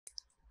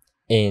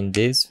In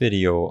this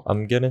video,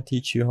 I'm gonna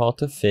teach you how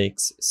to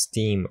fix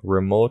Steam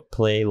Remote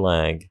Play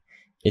lag.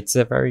 It's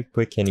a very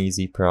quick and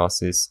easy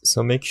process,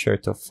 so make sure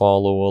to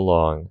follow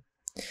along.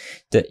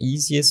 The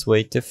easiest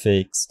way to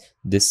fix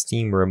the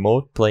Steam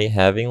Remote Play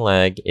having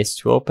lag is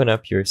to open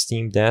up your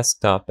Steam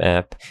Desktop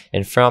app,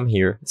 and from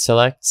here,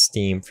 select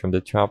Steam from the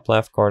top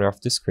left corner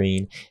of the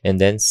screen and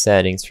then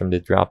Settings from the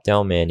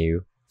drop-down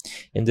menu.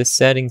 In the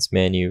Settings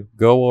menu,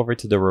 go over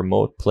to the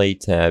Remote Play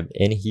tab,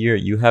 and here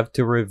you have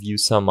to review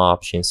some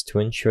options to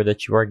ensure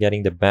that you are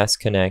getting the best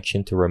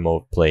connection to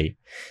Remote Play.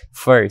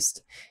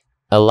 First,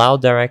 allow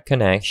direct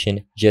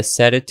connection, just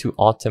set it to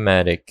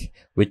automatic,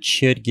 which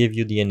should give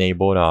you the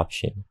enabled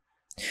option.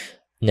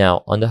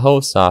 Now, on the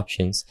host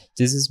options,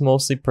 this is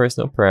mostly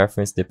personal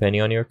preference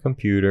depending on your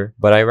computer,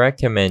 but I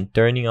recommend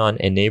turning on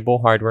Enable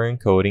Hardware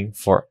Encoding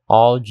for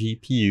all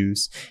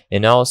GPUs,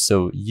 and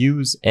also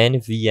use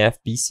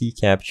NVFBC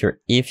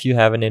capture if you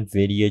have an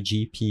NVIDIA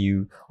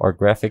GPU or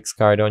graphics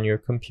card on your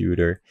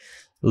computer.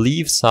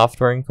 Leave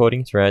software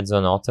encoding threads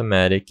on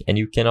automatic, and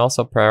you can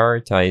also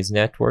prioritize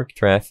network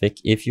traffic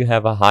if you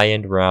have a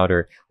high-end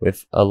router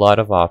with a lot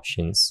of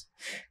options.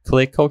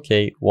 Click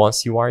OK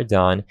once you are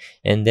done,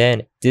 and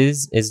then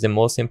this is the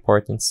most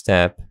important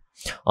step.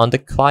 On the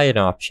client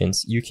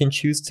options, you can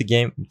choose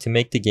to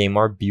make the game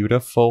more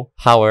beautiful.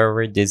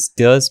 However, this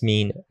does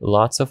mean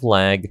lots of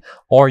lag,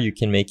 or you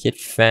can make it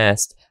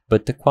fast,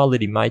 but the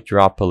quality might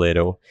drop a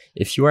little.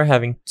 If you are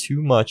having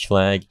too much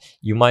lag,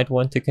 you might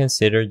want to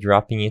consider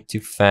dropping it to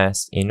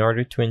fast in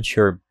order to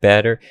ensure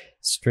better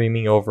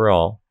streaming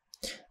overall.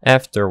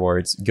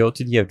 Afterwards, go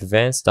to the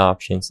advanced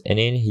options, and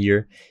in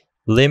here,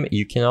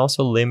 you can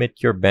also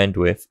limit your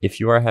bandwidth if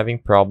you are having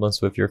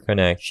problems with your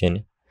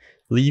connection.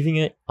 Leaving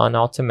it on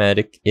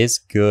automatic is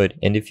good,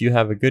 and if you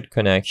have a good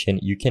connection,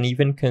 you can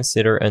even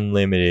consider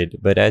unlimited,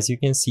 but as you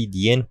can see,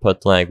 the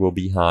input lag will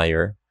be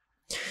higher.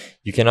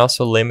 You can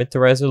also limit the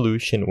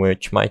resolution,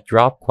 which might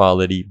drop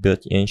quality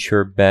but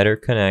ensure better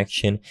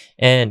connection,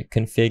 and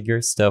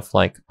configure stuff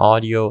like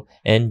audio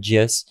and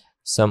just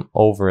some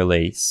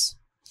overlays.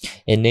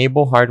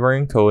 Enable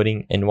hardware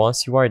encoding, and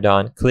once you are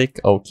done, click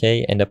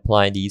OK and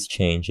apply these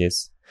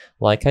changes.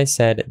 Like I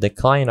said, the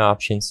client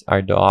options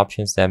are the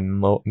options that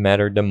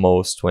matter the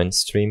most when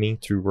streaming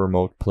through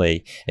Remote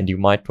Play, and you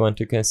might want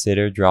to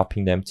consider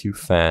dropping them too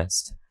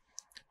fast.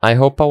 I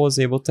hope I was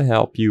able to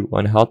help you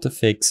on how to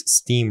fix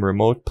Steam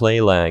Remote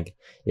Play lag.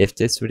 If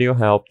this video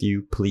helped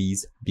you,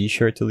 please be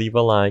sure to leave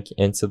a like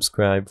and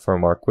subscribe for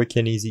more quick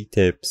and easy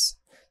tips.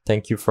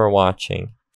 Thank you for watching.